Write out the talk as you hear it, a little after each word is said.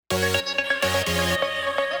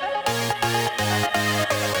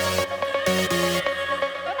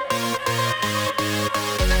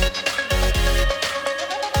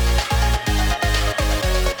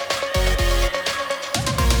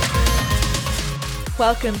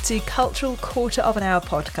welcome to Cultural Quarter of an Hour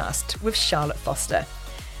podcast with Charlotte Foster.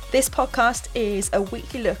 This podcast is a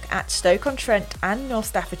weekly look at Stoke-on-Trent and North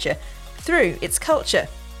Staffordshire through its culture,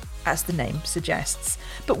 as the name suggests.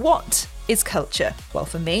 But what is culture? Well,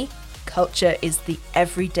 for me, culture is the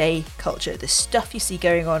everyday culture, the stuff you see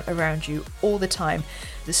going on around you all the time,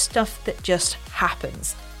 the stuff that just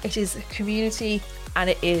happens. It is a community and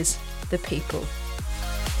it is the people.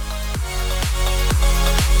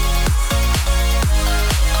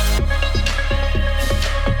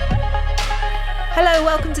 Hello,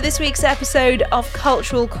 welcome to this week's episode of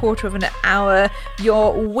Cultural Quarter of an Hour,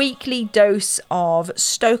 your weekly dose of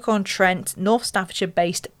Stoke-on-Trent, North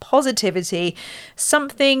Staffordshire-based positivity,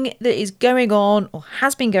 something that is going on or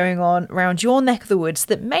has been going on around your neck of the woods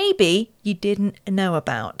that maybe you didn't know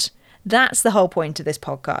about. That's the whole point of this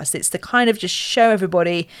podcast. It's to kind of just show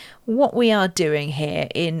everybody what we are doing here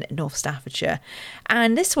in North Staffordshire.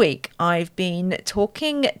 And this week I've been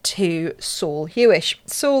talking to Saul Hewish.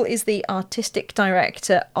 Saul is the artistic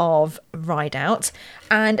director of Ride Out,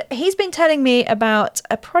 and he's been telling me about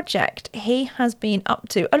a project he has been up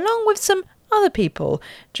to along with some other people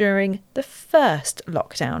during the first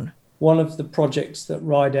lockdown. One of the projects that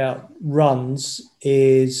Ride Out runs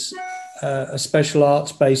is a special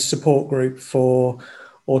arts-based support group for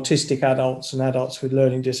autistic adults and adults with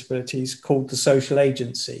learning disabilities called the Social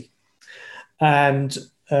Agency. And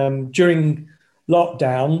during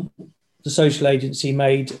lockdown, the Social Agency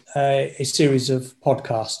made a series of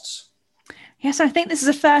podcasts. Yes, I think this is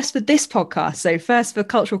a first for this podcast. So first for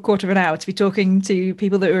Cultural Quarter of an Hour to be talking to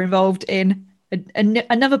people that were involved in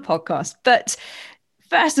another podcast. But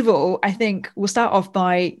first of all, I think we'll start off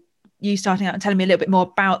by you starting out and telling me a little bit more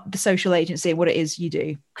about the Social Agency and what it is you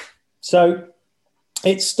do. So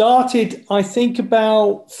it started, I think,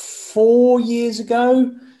 about 4 years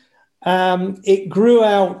ago. It grew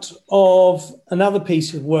out of another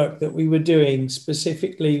piece of work that we were doing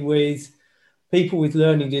specifically with people with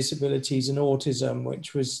learning disabilities and autism,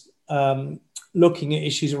 which was looking at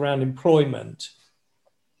issues around employment.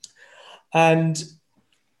 And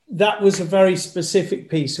that was a very specific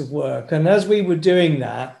piece of work. And as we were doing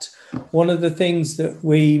that, one of the things that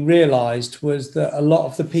we realized was that a lot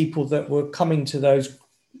of the people that were coming to those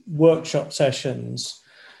workshop sessions,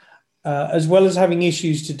 as well as having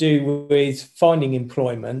issues to do with finding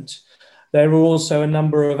employment, there were also a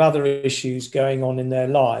number of other issues going on in their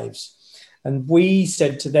lives. And we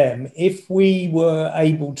said to them, if we were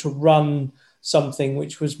able to run something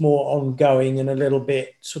which was more ongoing and a little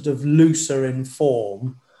bit sort of looser in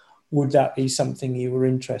form, would that be something you were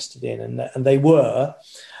interested in? And they were.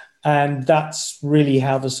 And that's really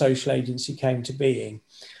how the Social Agency came to being.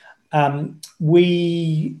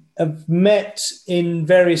 We have met in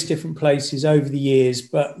various different places over the years,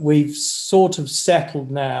 but we've sort of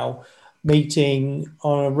settled now meeting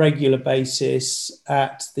on a regular basis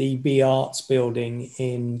at the B Arts building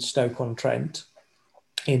in Stoke-on-Trent,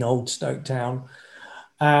 in Old Stoke Town.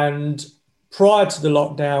 And prior to the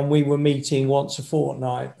lockdown, we were meeting once a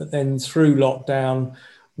fortnight, but then through lockdown,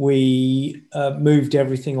 we moved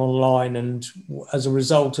everything online, and as a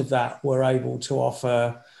result of that, we're able to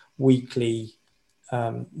offer weekly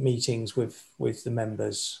meetings with the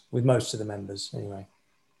members, with most of the members anyway.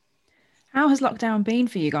 How has lockdown been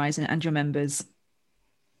for you guys and your members?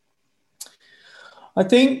 I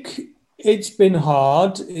think it's been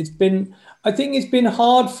hard. I think it's been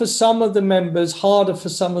hard for some of the members, harder for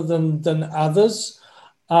some of them than others.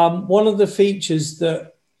 One of the features that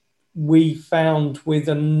we found with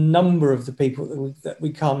a number of the people that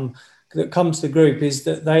come to the group is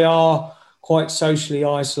that they are quite socially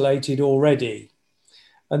isolated already.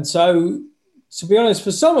 And so, to be honest,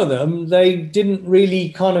 for some of them, they didn't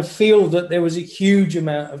really kind of feel that there was a huge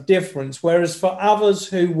amount of difference. Whereas for others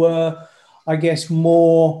who were, I guess,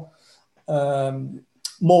 more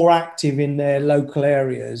active in their local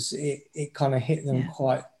areas, it kind of hit them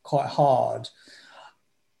quite hard.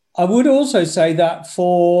 I would also say that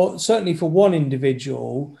certainly for one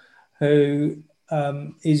individual who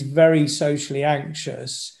is very socially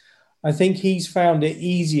anxious, I think he's found it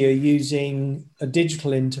easier using a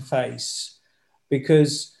digital interface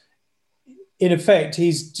because, in effect,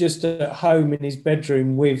 he's just at home in his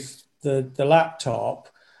bedroom with the laptop,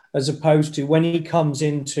 as opposed to when he comes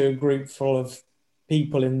into a group full of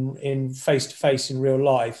people in face-to-face in real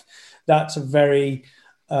life, that's a very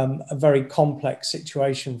complex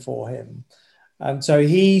situation for him. And so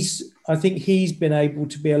I think he's been able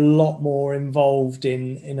to be a lot more involved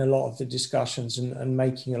in a lot of the discussions and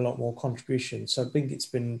making a lot more contributions. So I think it's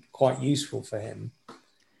been quite useful for him.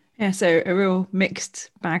 Yeah, so a real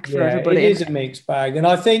mixed bag for everybody. It is a mixed bag. And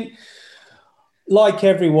I think like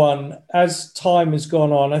everyone, as time has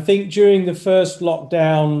gone on, I think during the first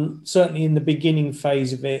lockdown, certainly in the beginning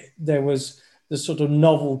phase of it, there was the sort of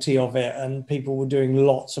novelty of it and people were doing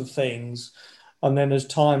lots of things. And then as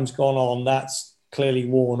time's gone on, that's clearly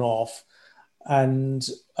worn off. And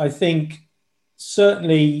I think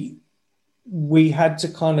certainly we had to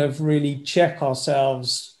kind of really check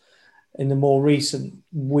ourselves in the more recent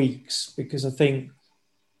weeks, because I think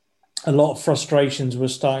a lot of frustrations were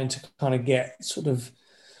starting to kind of get sort of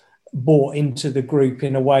bought into the group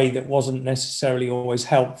in a way that wasn't necessarily always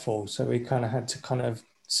helpful. So we kind of had to kind of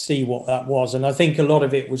see what that was. And I think a lot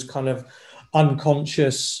of it was kind of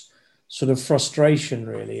unconscious sort of frustration,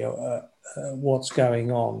 really, what's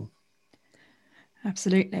going on.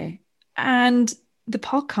 Absolutely. And the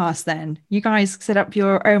podcast, then, you guys set up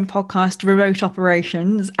your own podcast, Remote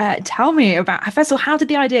Operations. Tell me about, first of all, how did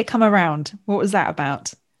the idea come around? What was that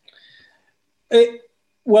about? It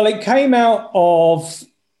came out of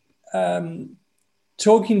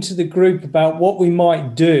talking to the group about what we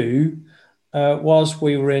might do whilst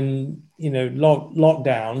we were in,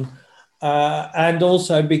 lockdown, and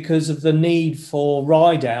also because of the need for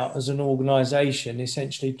Ride Out as an organisation,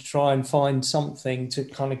 essentially to try and find something to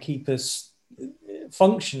kind of keep us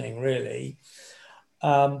functioning, really.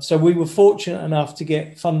 So we were fortunate enough to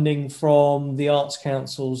get funding from the Arts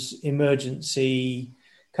Council's emergency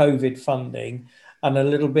COVID funding and a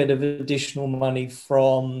little bit of additional money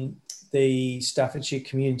from the Staffordshire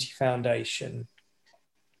Community Foundation.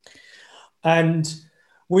 And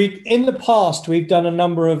in the past, we've done a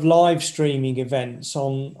number of live streaming events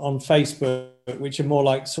on Facebook, which are more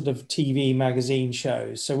like sort of TV magazine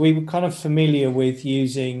shows. So we were kind of familiar with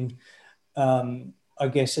using, I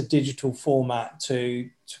guess, a digital format to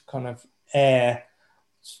kind of air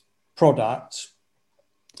product.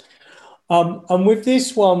 And with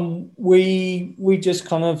this one, we just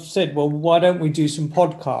kind of said, well, why don't we do some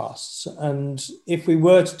podcasts? And if we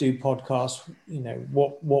were to do podcasts,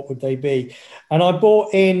 what would they be? And I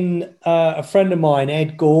brought in a friend of mine,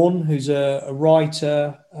 Ed Gorn, who's a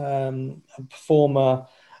writer, a performer,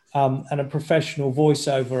 and a professional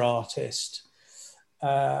voiceover artist,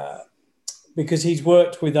 because he's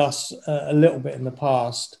worked with us a little bit in the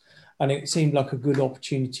past. And it seemed like a good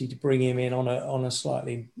opportunity to bring him in on a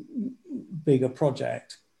slightly bigger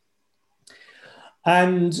project.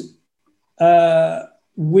 And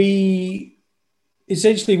we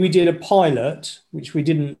did a pilot, which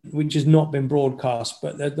has not been broadcast,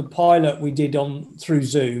 but the pilot we did through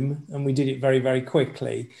Zoom, and we did it very, very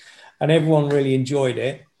quickly, and everyone really enjoyed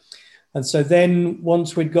it. And so then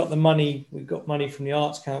once we got money from the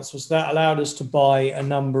Arts Council, so that allowed us to buy a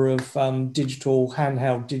number of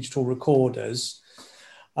handheld digital recorders.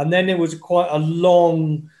 And then there was quite a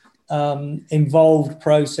long, involved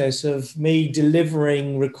process of me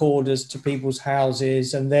delivering recorders to people's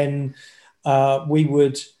houses. And then we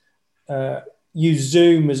would use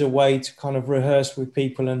Zoom as a way to kind of rehearse with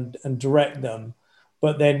people and direct them.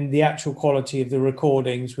 But then the actual quality of the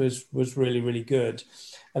recordings was really, really good.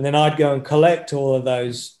 And then I'd go and collect all of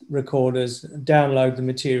those recorders, download the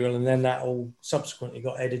material, and then that all subsequently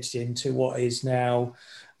got edited into what is now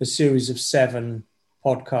a series of 7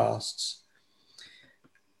 podcasts.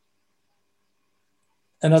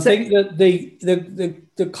 And I think that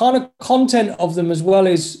the kind of content of them as well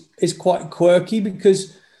is quite quirky,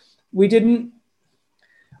 because we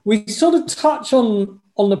sort of touch on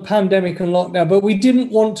the pandemic and lockdown, but we didn't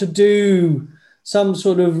want to do some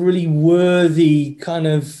sort of really worthy kind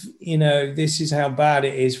of, this is how bad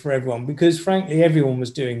it is for everyone, because frankly, everyone was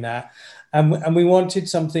doing that. And we wanted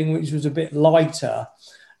something which was a bit lighter.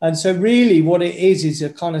 And so really what it is a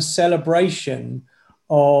kind of celebration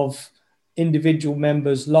of individual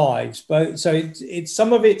members' lives. But so it's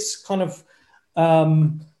some of it's kind of,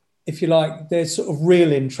 if you like, their sort of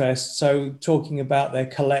real interest. So talking about their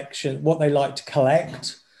collection, what they like to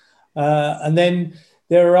collect. And then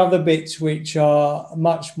there are other bits which are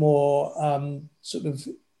much more sort of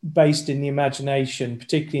based in the imagination,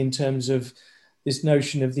 particularly in terms of this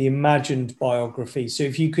notion of the imagined biography. So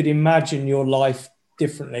if you could imagine your life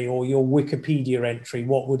differently, or your Wikipedia entry,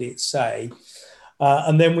 what would it say?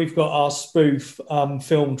 And then we've got our spoof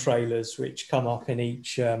film trailers, which come up in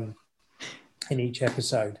each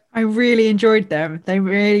episode. I really enjoyed them. They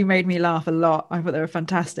really made me laugh a lot. I thought they were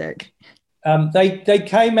fantastic. They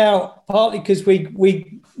came out partly because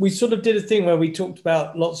we sort of did a thing where we talked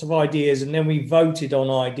about lots of ideas, and then we voted on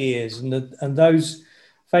ideas, and those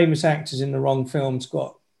famous actors in the wrong films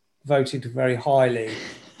got voted very highly,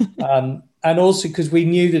 and also because we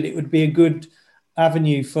knew that it would be a good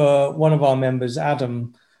avenue for one of our members,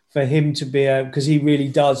 Adam, for him to be because he really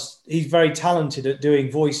does. He's very talented at doing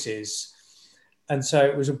voices, And so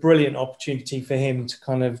it was a brilliant opportunity for him to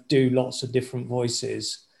kind of do lots of different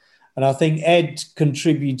voices. And I think Ed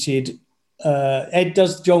contributed. Ed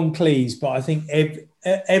does John Cleese, but I think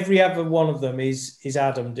every other one of them is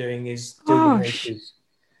Adam doing the voices.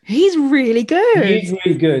 He's really good. He is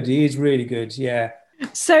really good. He is really good. Yeah.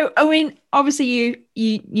 So, I mean, obviously,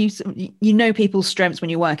 you know people's strengths when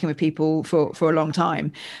you're working with people for a long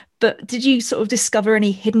time. But did you sort of discover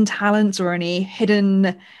any hidden talents or any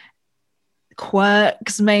hidden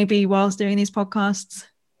quirks maybe whilst doing these podcasts?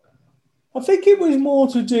 I think it was more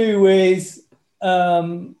to do with,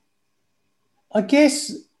 I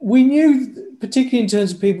guess we knew, particularly in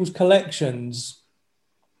terms of people's collections,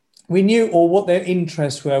 we knew or what their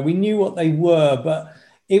interests were. We knew what they were, but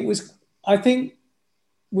it was, I think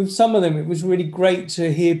with some of them, it was really great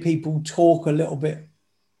to hear people talk a little bit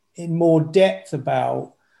in more depth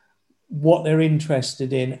about what they're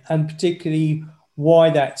interested in and particularly why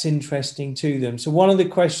that's interesting to them. So one of the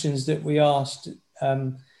questions that we asked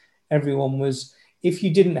everyone was, if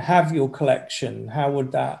you didn't have your collection, how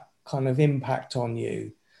would that kind of impact on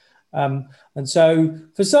you? And so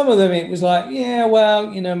for some of them, it was like, yeah,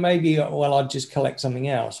 well, you know, maybe, well, I'd just collect something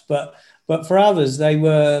else. But for others, they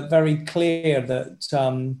were very clear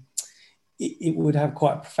that it would have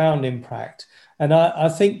quite a profound impact. And I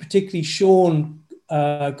think particularly Sean,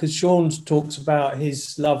 because Sean talks about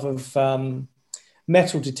his love of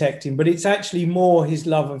metal detecting, but it's actually more his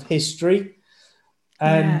love of history.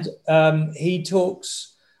 And he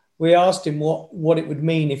talks, we asked him what it would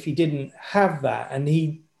mean if he didn't have that. And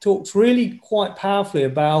he talks really quite powerfully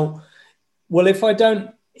about, well, if I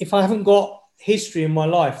haven't got history in my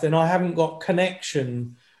life, then I haven't got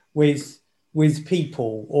connection with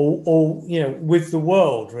people or you know, with the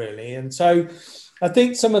world really. And so I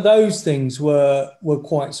think some of those things were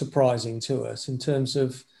quite surprising to us in terms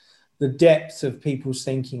of the depth of people's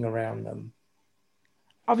thinking around them.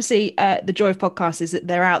 Obviously, the joy of podcasts is that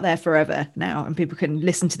they're out there forever now and people can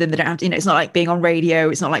listen to them. They don't have to, you know, it's not like being on radio.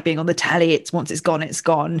 It's not like being on the telly. It's once it's gone, it's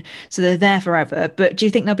gone. So they're there forever. But do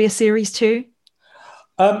you think there'll be a series 2?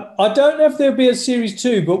 I don't know if there'll be a series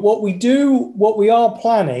 2, but what we are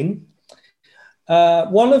planning,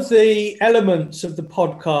 one of the elements of the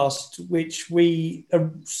podcast, which we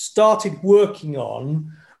started working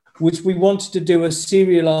on, was we wanted to do a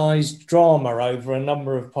serialized drama over a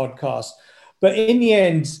number of podcasts. But in the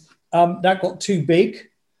end, that got too big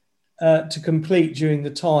to complete during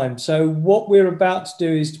the time. So what we're about to do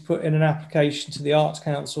is to put in an application to the Arts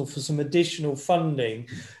Council for some additional funding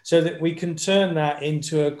so that we can turn that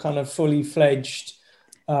into a kind of fully fledged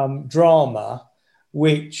drama,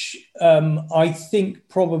 which I think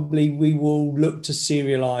probably we will look to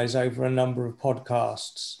serialize over a number of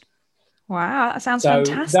podcasts. Wow, that sounds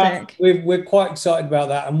fantastic. We're quite excited about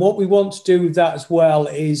that. And what we want to do with that as well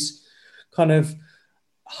is kind of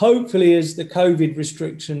hopefully as the COVID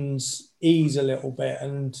restrictions ease a little bit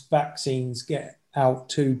and vaccines get out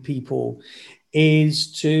to people,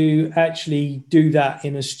 is to actually do that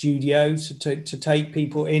in a studio, so to take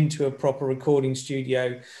people into a proper recording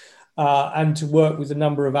studio and to work with a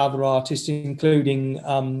number of other artists, including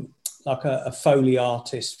like a Foley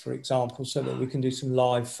artist, for example, so that we can do some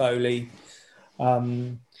live Foley.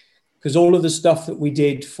 Because all of the stuff that we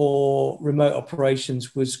did for remote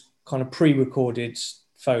operations was kind of pre-recorded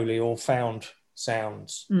Foley or found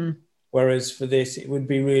sounds. Whereas for this, it would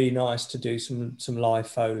be really nice to do some live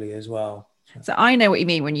Foley as well. So I know what you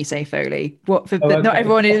mean when you say Foley. Okay. Not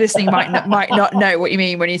everyone who's listening might not know what you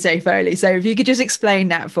mean when you say Foley. So if you could just explain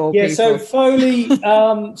that for people. So Foley,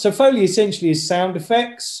 Foley essentially is sound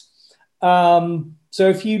effects. So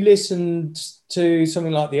if you listened to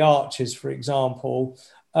something like The Archers, for example,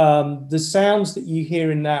 the sounds that you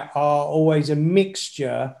hear in that are always a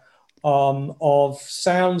mixture of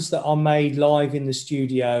sounds that are made live in the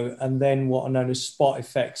studio and then what are known as spot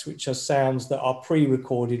effects, which are sounds that are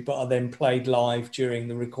pre-recorded but are then played live during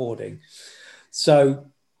the recording. So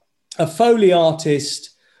a Foley artist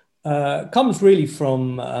comes really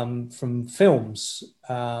from films.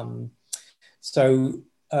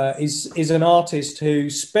 Is an artist who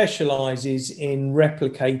specializes in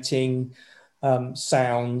replicating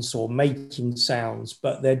sounds or making sounds,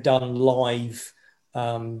 but they're done live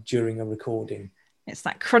during a recording. It's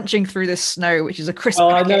that crunching through the snow, which is a crisp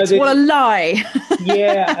packet. What a lie.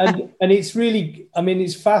 Yeah, and it's really, I mean,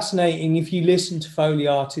 it's fascinating if you listen to Foley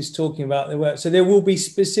artists talking about their work. So there will be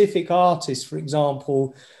specific artists, for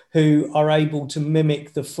example, who are able to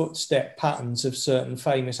mimic the footstep patterns of certain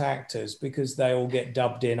famous actors because they all get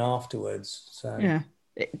dubbed in afterwards. So yeah.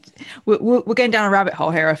 We're going down a rabbit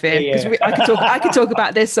hole here, I fear, because Yeah. I could talk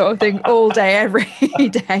about this sort of thing all day, every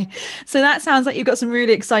day. So that sounds like you've got some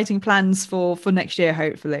really exciting plans for next year,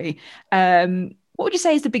 hopefully. What would you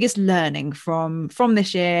say is the biggest learning from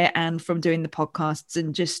this year and from doing the podcasts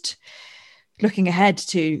and just looking ahead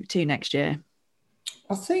to next year?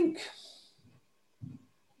 I think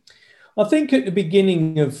at the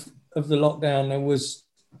beginning of the lockdown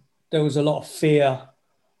there was a lot of fear,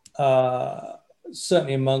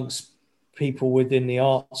 certainly amongst people within the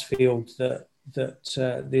arts field, that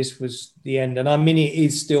this was the end. And I mean, it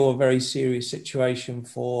is still a very serious situation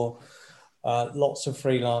for lots of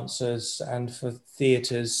freelancers and for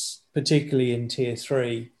theatres, particularly in tier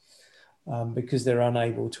 3, because they're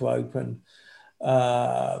unable to open.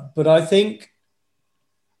 But I think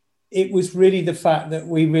it was really the fact that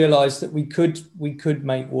we realised that we could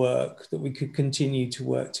make work, that we could continue to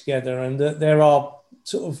work together, and that there are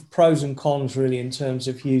sort of pros and cons really in terms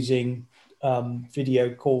of using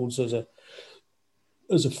video calls as a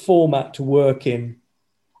format to work in,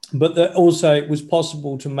 but that also it was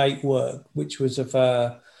possible to make work which was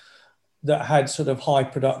that had sort of high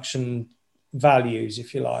production values,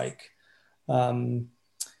 if you like.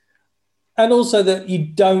 And also that you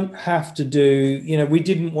don't have to do, we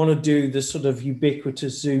didn't want to do the sort of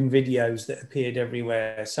ubiquitous Zoom videos that appeared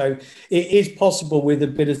everywhere. So it is possible with a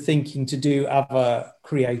bit of thinking to do other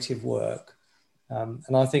creative work.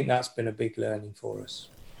 And I think that's been a big learning for us.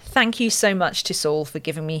 Thank you so much to Saul for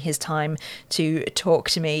giving me his time to talk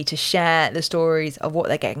to me, to share the stories of what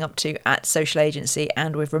they're getting up to at Social Agency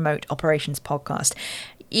and with Remote Operations Podcast.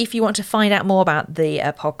 If you want to find out more about the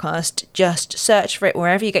podcast, just search for it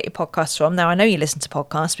wherever you get your podcasts from. Now, I know you listen to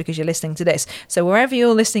podcasts because you're listening to this. So wherever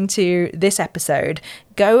you're listening to this episode,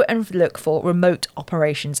 go and look for Remote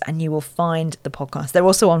Operations and you will find the podcast. They're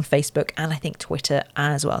also on Facebook and I think Twitter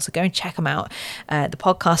as well. So go and check them out. The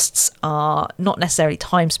podcasts are not necessarily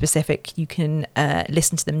time specific. You can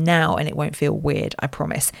listen to them now and it won't feel weird, I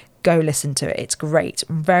promise. Go listen to it. It's great.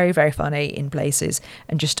 Very, very funny in places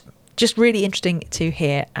and just really interesting to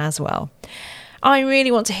hear as well. I really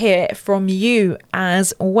want to hear from you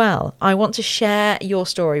as well. I want to share your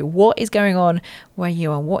story. What is going on where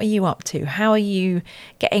you are? What are you up to? How are you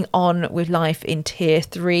getting on with life in tier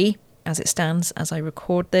 3 as it stands as I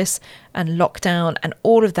record this, and lockdown and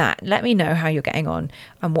all of that? Let me know how you're getting on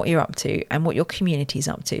and what you're up to and what your community's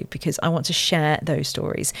up to, because I want to share those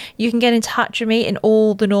stories. You can get in touch with me in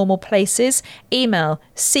all the normal places. Email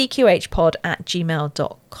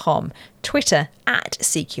cqhpod@gmail.com, Twitter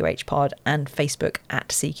 @cqhpod, and Facebook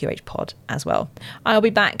 @cqhpod as well. I'll be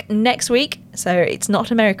back next week, so it's not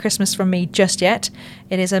a Merry Christmas from me just yet.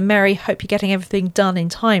 It is a Merry hope you're getting everything done in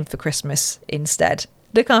time for Christmas instead.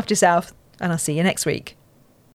 Look after yourself, and I'll see you next week.